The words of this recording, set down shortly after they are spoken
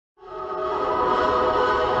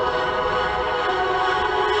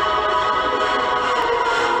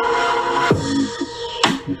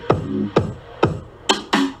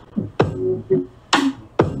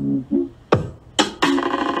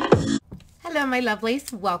Hello my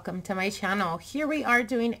lovelies, welcome to my channel. Here we are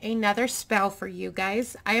doing another spell for you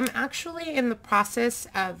guys. I am actually in the process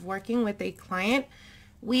of working with a client.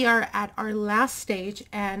 We are at our last stage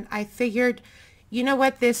and I figured, you know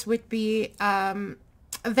what, this would be a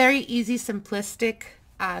very easy, simplistic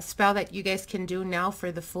spell that you guys can do now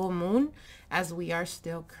for the full moon, as we are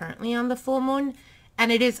still currently on the full moon.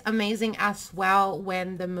 And it is amazing as well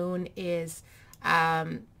when the moon is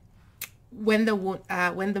when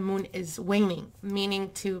the moon is waning,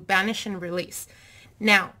 meaning to banish and release.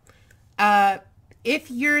 Now, if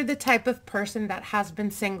you're the type of person that has been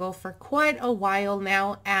single for quite a while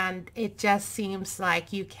now and it just seems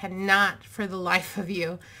like you cannot for the life of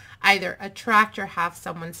you either attract or have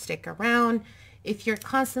someone stick around, if you're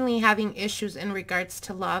constantly having issues in regards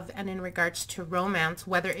to love and in regards to romance,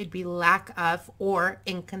 whether it be lack of or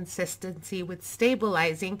inconsistency with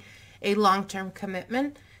stabilizing a long-term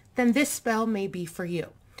commitment, then this spell may be for you.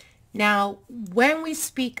 Now, when we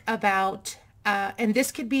speak about, and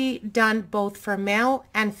this could be done both for male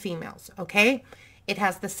and females, okay? It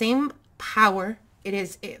has the same power. It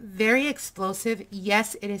is very explosive.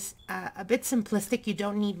 Yes, it is a bit simplistic. You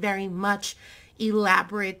don't need very much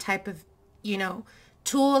elaborate type of,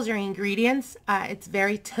 tools or ingredients. It's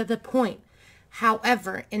very to the point.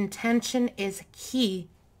 However, intention is key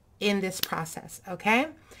in this process, okay?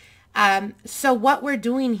 So what we're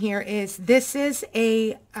doing here is this is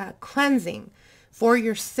a cleansing for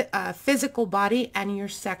your physical body and your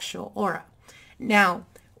sexual aura. Now,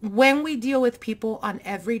 when we deal with people on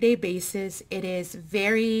everyday basis, it is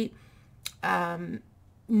very,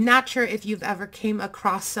 not sure if you've ever came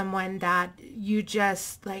across someone that you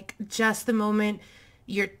just the moment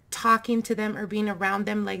you're talking to them or being around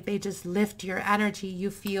them, like they just lift your energy. You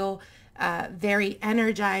feel very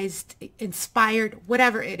energized, inspired,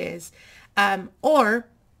 whatever it is. Or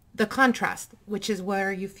the contrast, which is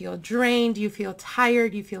where you feel drained, you feel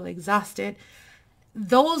tired, you feel exhausted.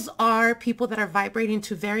 Those are people that are vibrating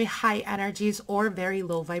to very high energies or very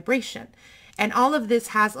low vibration. And all of this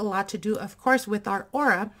has a lot to do, of course, with our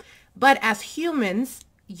aura. But as humans,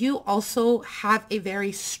 you also have a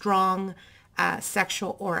very strong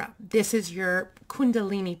sexual aura. This is your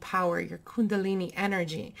Kundalini power, your Kundalini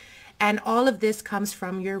energy. And all of this comes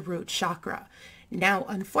from your root chakra. Now,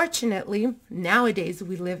 unfortunately, nowadays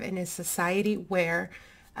we live in a society where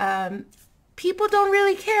people don't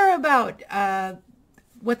really care about,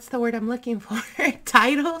 what's the word I'm looking for?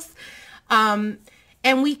 Titles.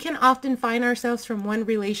 And we can often find ourselves from one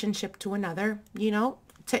relationship to another,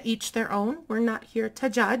 to each their own. We're not here to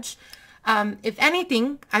judge. If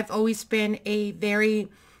anything, I've always been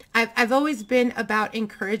I've always been about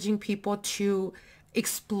encouraging people to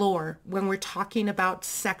explore when we're talking about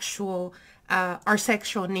our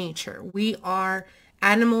sexual nature. We are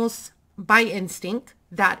animals by instinct.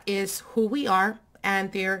 That is who we are.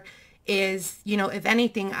 And there is, if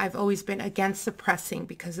anything, I've always been against suppressing,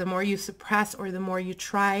 because the more you suppress or the more you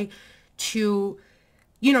try to,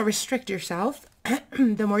 restrict yourself,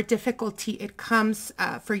 the more difficulty it comes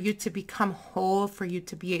for you to become whole, for you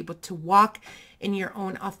to be able to walk in your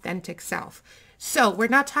own authentic self. So we're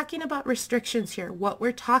not talking about restrictions here. What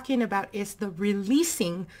we're talking about is the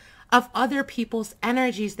releasing of other people's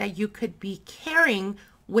energies that you could be carrying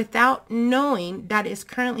without knowing that is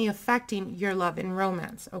currently affecting your love and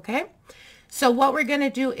romance, okay? So what we're going to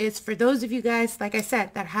do is, for those of you guys, like I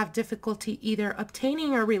said, that have difficulty either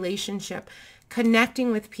obtaining a relationship,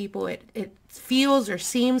 connecting with people, it feels or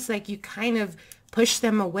seems like you kind of push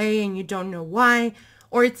them away and you don't know why,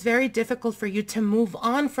 or it's very difficult for you to move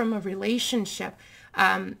on from a relationship.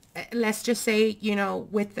 Let's just say,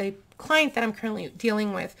 with the client that I'm currently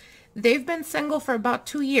dealing with, they've been single for about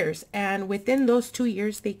 2 years. And within those 2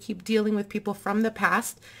 years, they keep dealing with people from the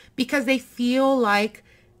past because they feel like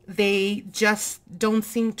they just don't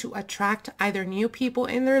seem to attract either new people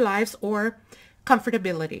in their lives or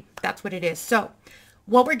comfortability. That's what it is. So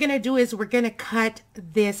what we're going to do is we're going to cut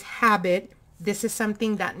this habit. This is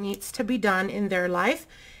something that needs to be done in their life.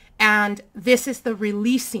 And this is the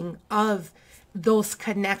releasing of those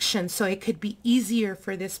connections. So it could be easier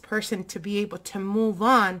for this person to be able to move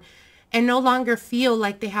on and no longer feel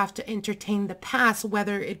like they have to entertain the past,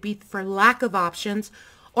 whether it be for lack of options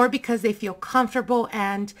or because they feel comfortable.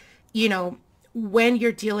 And, when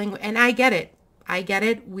you're dealing, and I get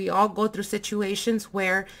it. We all go through situations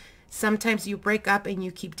where sometimes you break up and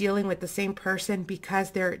you keep dealing with the same person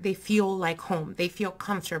because they feel like home. They feel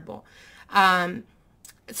comfortable.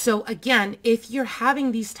 So again, if you're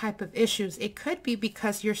having these type of issues, it could be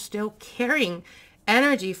because you're still carrying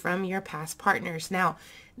energy from your past partners. Now,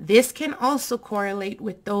 this can also correlate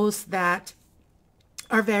with those that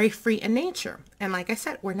are very free in nature. And like I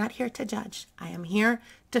said, we're not here to judge. I am here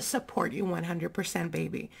to support you 100%,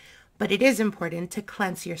 baby. But it is important to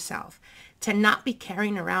cleanse yourself, to not be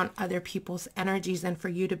carrying around other people's energies, and for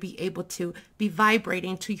you to be able to be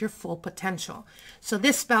vibrating to your full potential. So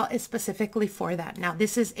this spell is specifically for that. Now,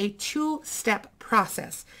 this is a 2-step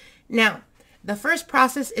process. Now, the first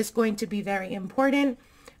process is going to be very important.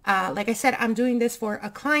 Like I said, I'm doing this for a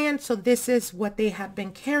client, so this is what they have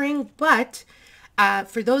been carrying. But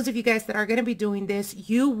for those of you guys that are going to be doing this,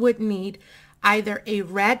 you would need either a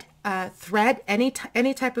red thread, any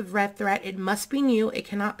type of red thread. It must be new. It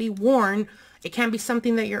cannot be worn. It can't be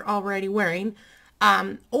something that you're already wearing.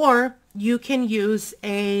 Or you can use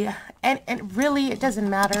and really, it doesn't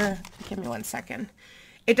matter. Give me 1 second.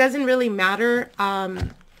 It doesn't really matter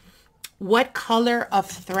what color of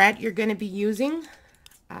thread you're going to be using.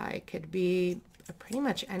 It could be pretty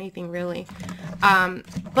much anything, really.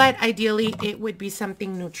 But ideally, it would be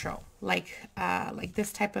something neutral, like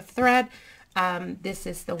this type of thread. This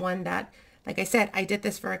is the one that, like I said, I did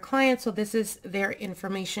this for a client, so this is their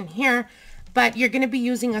information here. But you're going to be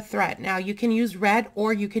using a thread. Now, you can use red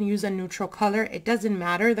or you can use a neutral color. It doesn't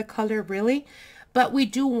matter the color, really. But we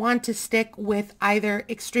do want to stick with either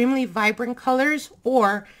extremely vibrant colors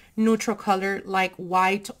or neutral color like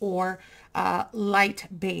white or light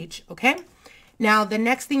beige, okay? Now, the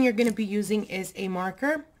next thing you're going to be using is a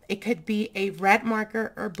marker. It could be a red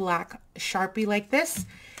marker or black Sharpie like this,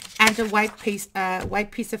 and a white piece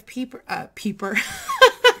of paper,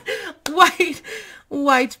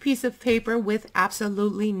 white piece of paper with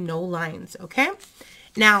absolutely no lines, okay?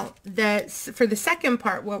 Now, for the second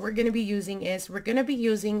part, what we're going to be using is we're going to be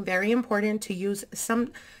using, very important to use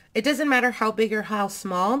some, it doesn't matter how big or how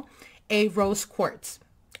small, a rose quartz,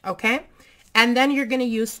 okay? And then you're going to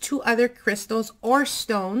use 2 other crystals or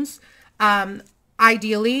stones.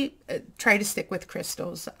 Ideally, try to stick with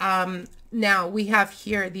crystals. Now, we have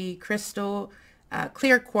here the crystal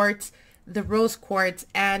clear quartz, the rose quartz,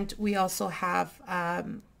 and we also have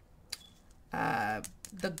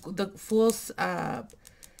the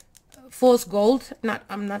fool's gold.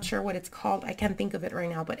 I'm not sure what it's called. I can't think of it right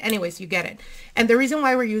now, but anyways, you get it. And the reason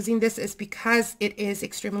why we're using this is because it is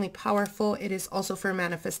extremely powerful. It is also for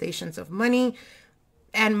manifestations of money,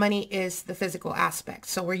 and money is the physical aspect.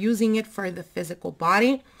 So we're using it for the physical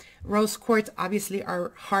body. Rose quartz, obviously,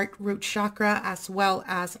 our heart root chakra, as well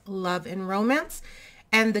as love and romance.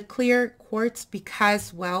 And the clear quartz,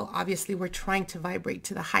 because, well, obviously we're trying to vibrate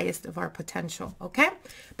to the highest of our potential, okay?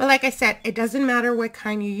 But like I said, it doesn't matter what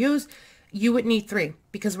kind you use. You would need 3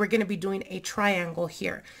 because we're going to be doing a triangle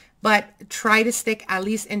here. But try to at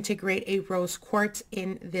least integrate a rose quartz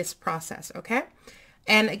in this process, okay?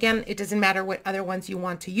 And again, it doesn't matter what other ones you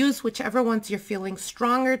want to use. Whichever ones you're feeling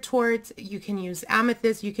stronger towards, you can use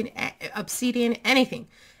amethyst, you can obsidian, anything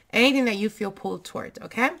that you feel pulled towards,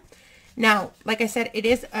 okay? Now, like I said, it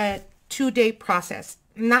is a 2-day process,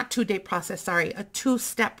 not 2-day process, sorry, a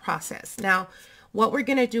 2-step process. Now, what we're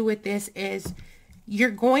going to do with this is you're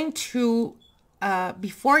going to,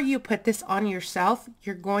 before you put this on yourself,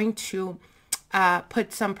 you're going to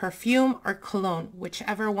put some perfume or cologne,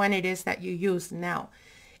 whichever one it is that you use. Now,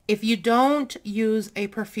 if you don't use a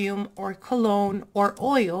perfume or cologne or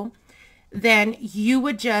oil, then you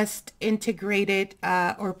would just integrate it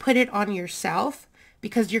or put it on yourself,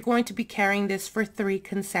 because you're going to be carrying this for 3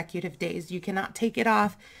 consecutive days. You cannot take it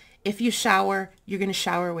off. If you shower, you're going to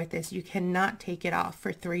shower with this. You cannot take it off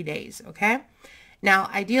for 3 days, okay? Now,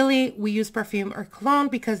 ideally, we use perfume or cologne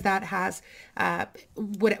because that has,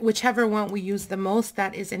 whichever one we use the most,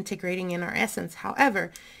 that is integrating in our essence.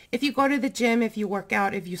 However, if you go to the gym, if you work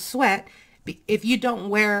out, if you sweat, if you don't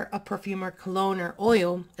wear a perfume or cologne or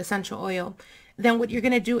oil, essential oil, then what you're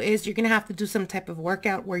going to do is you're going to have to do some type of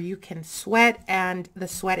workout where you can sweat, and the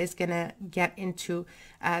sweat is going to get into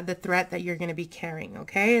the thread that you're going to be carrying,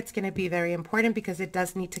 okay? It's going to be very important because it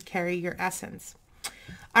does need to carry your essence.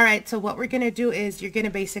 All right, so what we're going to do is you're going to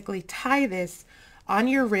basically tie this on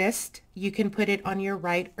your wrist. You can put it on your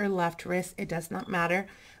right or left wrist. It does not matter.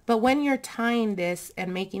 But when you're tying this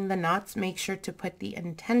and making the knots, make sure to put the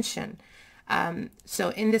intention. So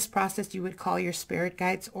in this process, you would call your spirit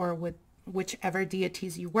guides or with whichever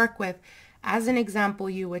deities you work with. As an example,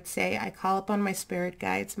 you would say, I call upon my spirit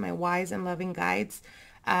guides, my wise and loving guides,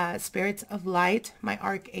 spirits of light, my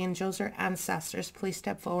archangels or ancestors, please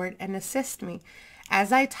step forward and assist me.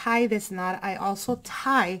 As I tie this knot, I also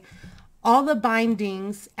tie all the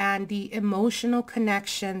bindings and the emotional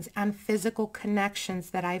connections and physical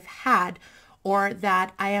connections that I've had or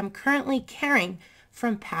that I am currently carrying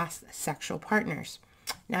from past sexual partners.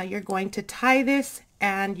 Now you're going to tie this,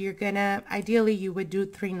 and you're gonna, ideally you would do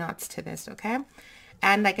 3 knots to this, okay?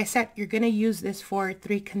 And like I said, you're going to use this for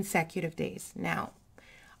 3 consecutive days. Now,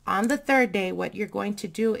 on the 3rd day, what you're going to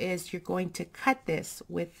do is you're going to cut this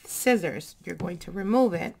with scissors. You're going to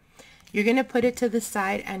remove it. You're going to put it to the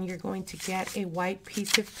side, and you're going to get a white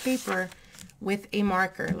piece of paper with a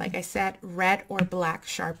marker. Like I said, red or black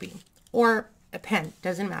Sharpie or a pen,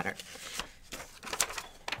 doesn't matter.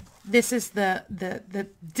 This is the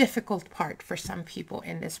difficult part for some people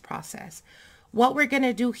in this process. What we're going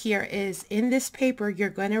to do here is, in this paper, you're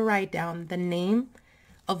going to write down the name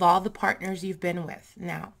of all the partners you've been with.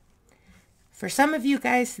 Now, for some of you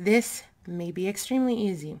guys, this may be extremely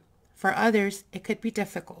easy. For others, it could be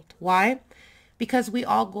difficult. Why? Because we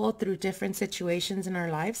all go through different situations in our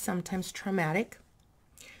lives, sometimes traumatic.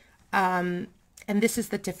 And this is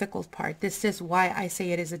the difficult part. This is why I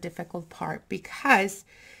say it is a difficult part, because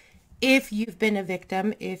if you've been a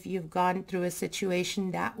victim, if you've gone through a situation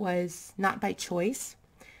that was not by choice,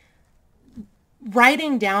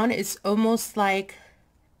 writing down is almost like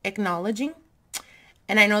acknowledging.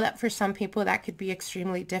 And I know that for some people that could be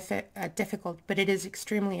extremely difficult, but it is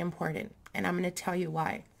extremely important. And I'm going to tell you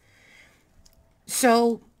why.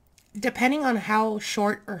 So depending on how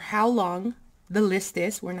short or how long the list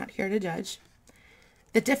is, we're not here to judge.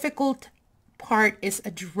 The difficult part is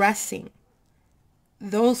addressing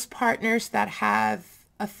those partners that have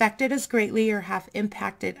affected us greatly or have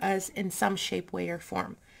impacted us in some shape, way, or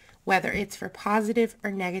form, whether it's for positive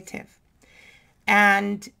or negative.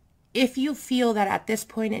 And if you feel that at this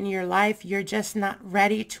point in your life, you're just not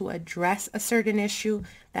ready to address a certain issue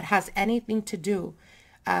that has anything to do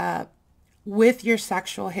with your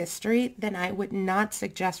sexual history, then I would not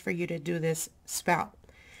suggest for you to do this spell.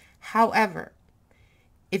 However,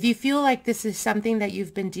 if you feel like this is something that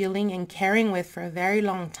you've been dealing and carrying with for a very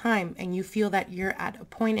long time, and you feel that you're at a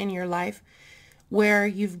point in your life where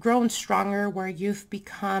you've grown stronger, where you've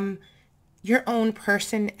become your own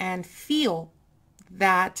person, and feel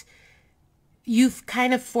that you've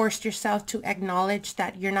kind of forced yourself to acknowledge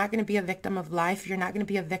that you're not going to be a victim of life, you're not going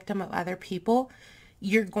to be a victim of other people,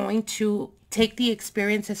 you're going to take the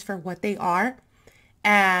experiences for what they are,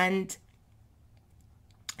 and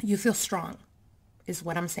you feel strong, is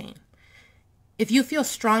what I'm saying. If you feel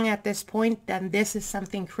strong at this point, then this is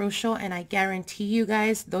something crucial, and I guarantee you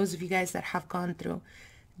guys, those of you guys that have gone through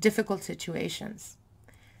difficult situations,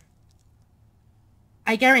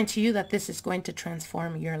 I guarantee you that this is going to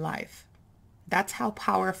transform your life. That's how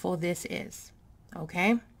powerful this is,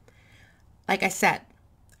 okay? Like I said,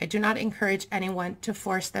 I do not encourage anyone to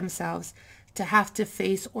force themselves to have to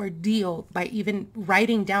face or deal by even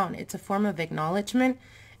writing down. It's a form of acknowledgement.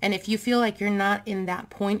 And if you feel like you're not in that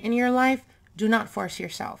point in your life, do not force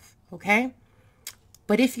yourself, okay?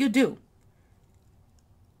 But if you do,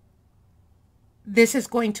 this is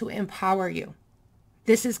going to empower you.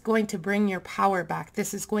 This is going to bring your power back.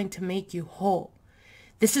 This is going to make you whole.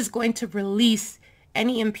 This is going to release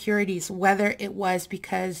any impurities, whether it was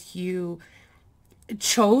because you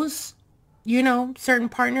chose, certain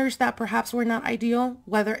partners that perhaps were not ideal,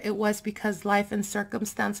 whether it was because life and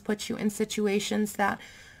circumstance put you in situations that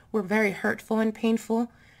were very hurtful and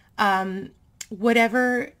painful.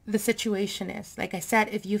 Whatever the situation is, like I said,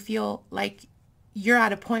 if you feel like you're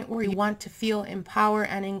at a point where you want to feel empowered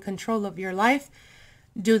and in control of your life,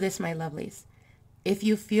 do this, my lovelies. If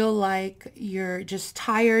you feel like you're just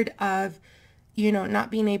tired of,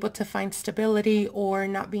 not being able to find stability or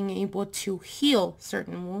not being able to heal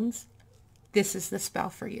certain wounds, this is the spell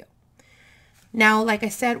for you. Now, like I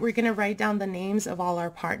said, we're going to write down the names of all our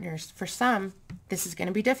partners. For some, this is going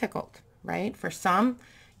to be difficult, right? For some,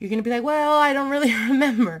 you're going to be like, well, I don't really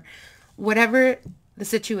remember. Whatever the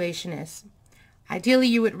situation is, ideally,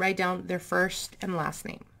 you would write down their first and last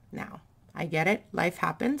name. Now, I get it. Life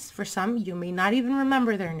happens. For some, you may not even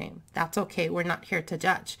remember their name. That's okay. We're not here to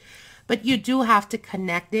judge. But you do have to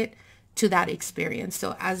connect it to that experience.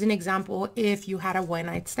 So as an example, if you had a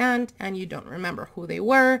one-night stand and you don't remember who they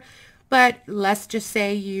were, but let's just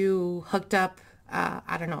say you hooked up,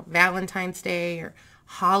 I don't know, Valentine's Day or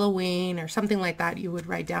Halloween or something like that, you would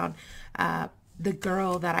write down the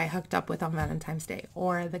girl that I hooked up with on Valentine's Day,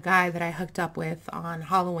 or the guy that I hooked up with on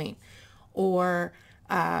Halloween, or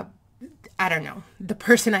I don't know, the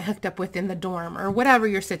person I hooked up with in the dorm, or whatever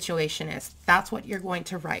your situation is. That's what you're going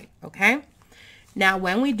to write, okay? Now,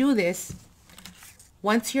 when we do this,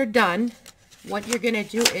 once you're done, what you're going to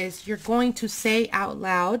do is you're going to say out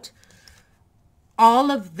loud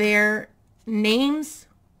all of their names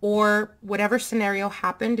or whatever scenario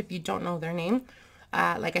happened if you don't know their name.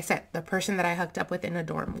 Like I said, the person that I hooked up with in a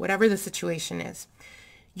dorm, whatever the situation is.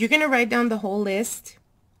 You're going to write down the whole list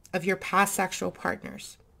of your past sexual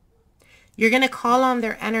partners. You're going to call on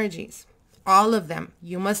their energies, all of them.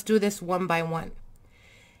 You must do this one by one.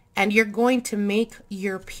 And you're going to make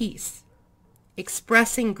your peace,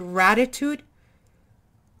 expressing gratitude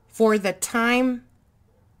for the time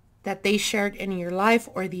that they shared in your life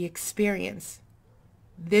or the experience.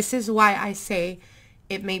 This is why I say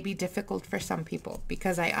it may be difficult for some people,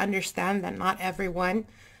 because I understand that not everyone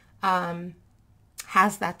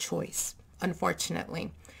has that choice,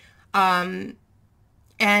 unfortunately. And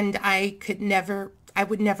I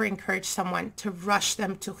would never encourage someone to rush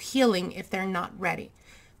them to healing if they're not ready.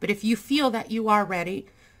 But if you feel that you are ready,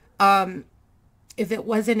 if it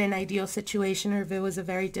wasn't an ideal situation or if it was a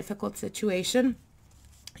very difficult situation,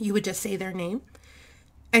 you would just say their name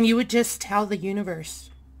and you would just tell the universe,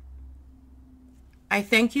 I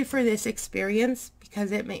thank you for this experience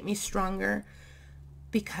because it made me stronger,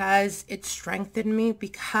 because it strengthened me,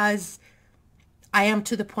 because I am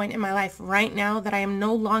to the point in my life right now that I am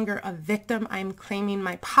no longer a victim. I am claiming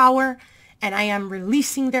my power and I am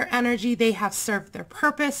releasing their energy. They have served their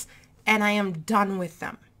purpose and I am done with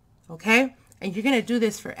them. Okay? And you're going to do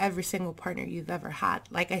this for every single partner you've ever had.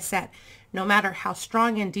 Like I said, no matter how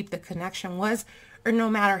strong and deep the connection was, or no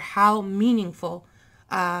matter how meaningful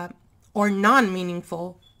or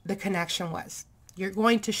non-meaningful the connection was, you're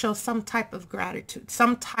going to show some type of gratitude,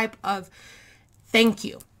 some type of thank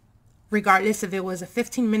you, regardless if it was a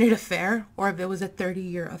 15-minute affair or if it was a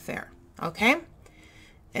 30-year affair. Okay?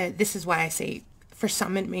 This is why I say for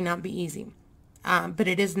some it may not be easy, but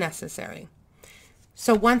it is necessary.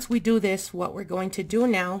 So once we do this, what we're going to do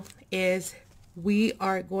now is we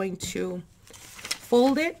are going to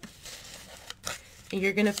fold it, and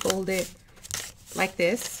you're going to fold it like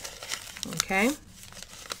this, okay?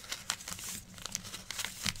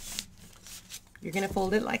 You're going to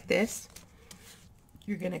fold it like this.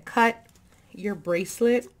 You're going to cut your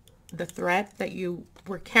bracelet, the thread that you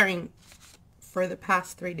were carrying for the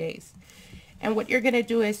past 3 days. And what you're going to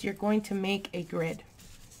do is you're going to make a grid.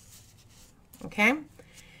 Okay?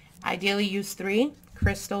 Ideally use 3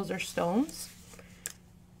 crystals or stones.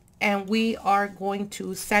 And we are going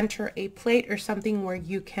to center a plate or something where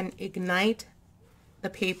you can ignite the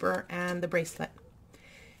paper and the bracelet.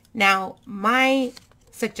 Now, my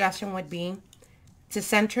suggestion would be to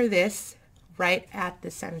center this right at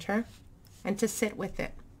the center and to sit with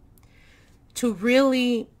it. To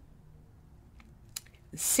really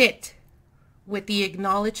sit with the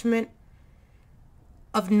acknowledgement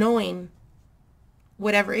of knowing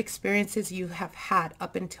whatever experiences you have had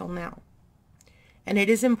up until now. And it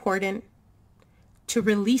is important to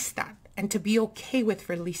release that and to be okay with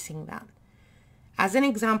releasing that. As an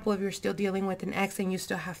example, if you're still dealing with an ex and you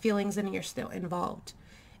still have feelings and you're still involved,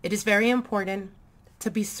 it is very important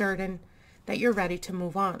to be certain that you're ready to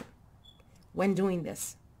move on when doing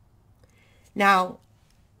this. Now,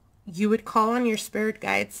 you would call on your spirit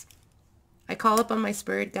guides. I call upon my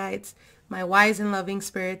spirit guides, my wise and loving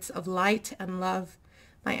spirits of light and love,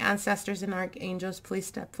 my ancestors and archangels. Please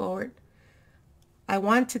step forward. I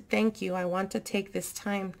want to thank you. I want to take this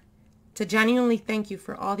time to genuinely thank you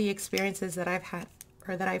for all the experiences that I've had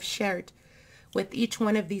or that I've shared with each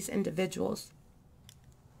one of these individuals,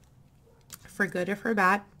 for good or for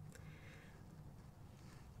bad.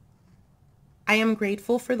 I am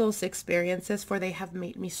grateful for those experiences, for they have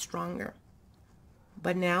made me stronger.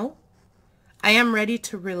 But now I am ready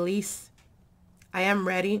to release. I am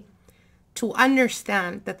ready to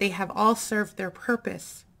understand that they have all served their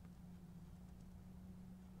purpose.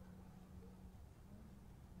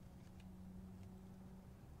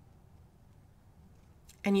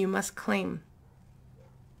 And you must claim.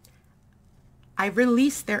 I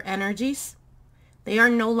release their energies. They are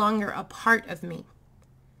no longer a part of me.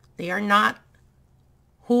 They are not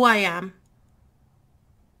who I am.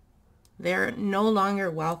 They're no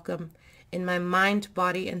longer welcome in my mind,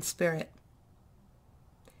 body, and spirit.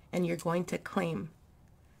 And you're going to claim.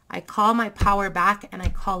 I call my power back, and I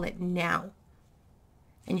call it now.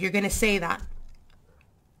 And you're going to say that.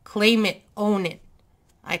 Claim it, own it.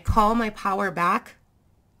 I call my power back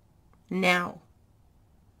now.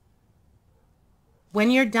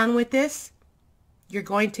 When you're done with this, you're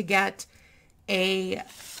going to get a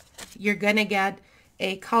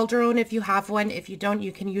cauldron if you have one. If you don't,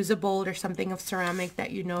 you can use a bowl or something of ceramic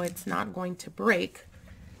that you know it's not going to break.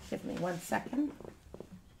 Give me 1 second.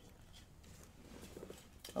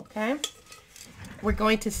 Okay. We're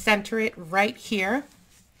going to center it right here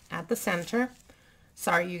at the center.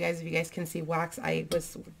 Sorry, you guys, if you guys can see wax, I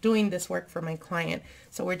was doing this work for my client,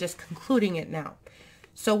 so we're just concluding it now.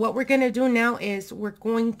 So what we're going to do now is we're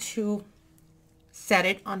going to set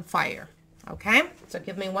it on fire. Okay, so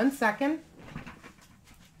give me 1 second.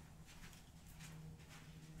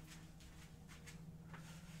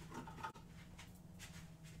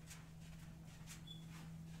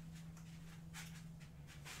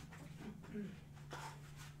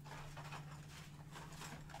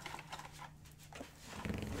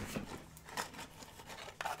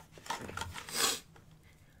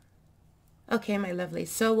 Okay, my lovely.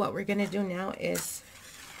 So what we're going to do now is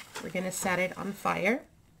we're going to set it on fire.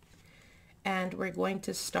 And we're going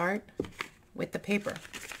to start with the paper.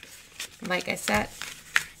 Like I said,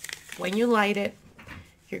 when you light it,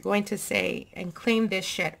 you're going to say and claim this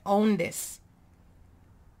shit. Own this.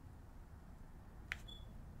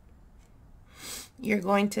 You're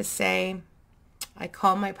going to say, I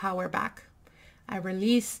call my power back. I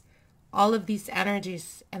release all of these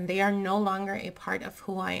energies, and they are no longer a part of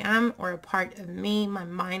who I am or a part of me, my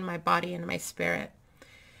mind, my body, and my spirit.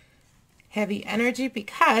 Heavy energy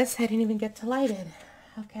because I didn't even get to light it.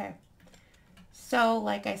 Okay. So,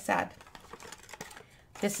 like I said,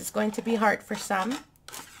 this is going to be hard for some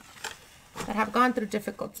that have gone through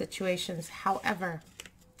difficult situations. However,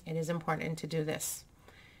 it is important to do this.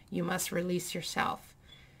 You must release yourself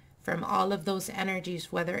from all of those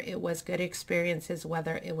energies, whether it was good experiences,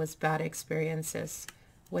 whether it was bad experiences,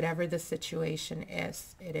 whatever the situation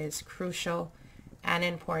is. It is crucial and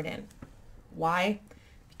important. Why?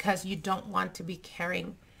 Because you don't want to be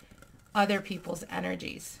carrying other people's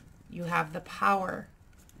energies. You have the power.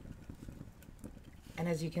 And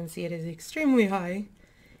as you can see, it is extremely high.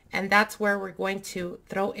 And that's where we're going to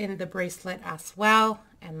throw in the bracelet as well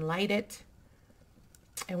and light it.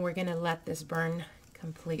 And we're going to let this burn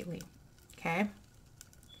completely. Okay?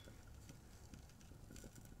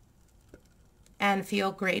 And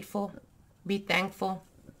feel grateful. Be thankful.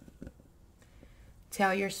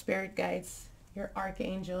 Tell your spirit guides, your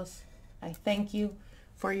archangels, I thank you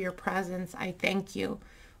for your presence. I thank you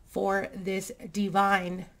for this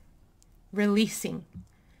divine releasing,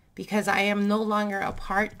 because I am no longer a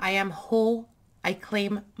part. I am whole. I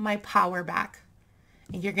claim my power back.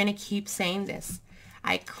 And you're going to keep saying this.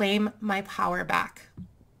 I claim my power back.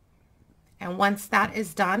 And once that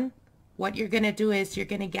is done, what you're going to do is you're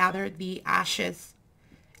going to gather the ashes.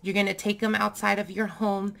 You're going to take them outside of your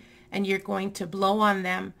home and you're going to blow on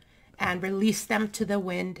them and release them to the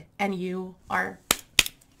wind, and you're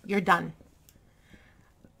done.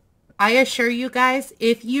 I assure you guys,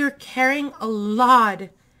 if you're carrying a lot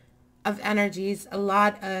of energies, a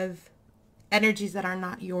lot of energies that are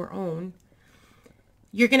not your own,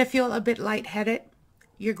 you're going to feel a bit lightheaded.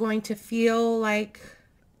 You're going to feel like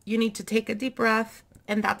you need to take a deep breath,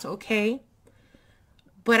 and that's okay.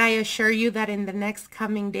 But I assure you that in the next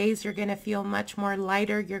coming days, you're going to feel much more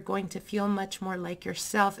lighter. You're going to feel much more like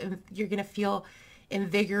yourself, and you're going to feel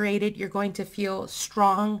invigorated. You're going to feel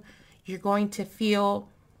strong. You're going to feel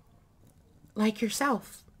like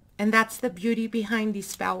yourself. And that's the beauty behind these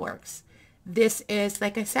spell works. This is,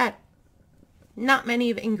 like I said, not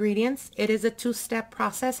many of ingredients. It is a 2-step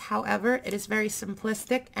process. However, it is very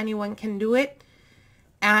simplistic. Anyone can do it.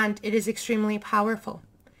 And it is extremely powerful.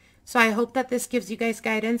 So I hope that this gives you guys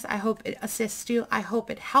guidance. I hope it assists you. I hope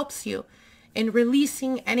it helps you in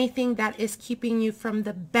releasing anything that is keeping you from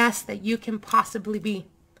the best that you can possibly be.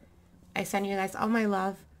 I send you guys all my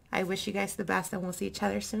love. I wish you guys the best, and we'll see each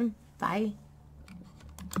other soon. Bye.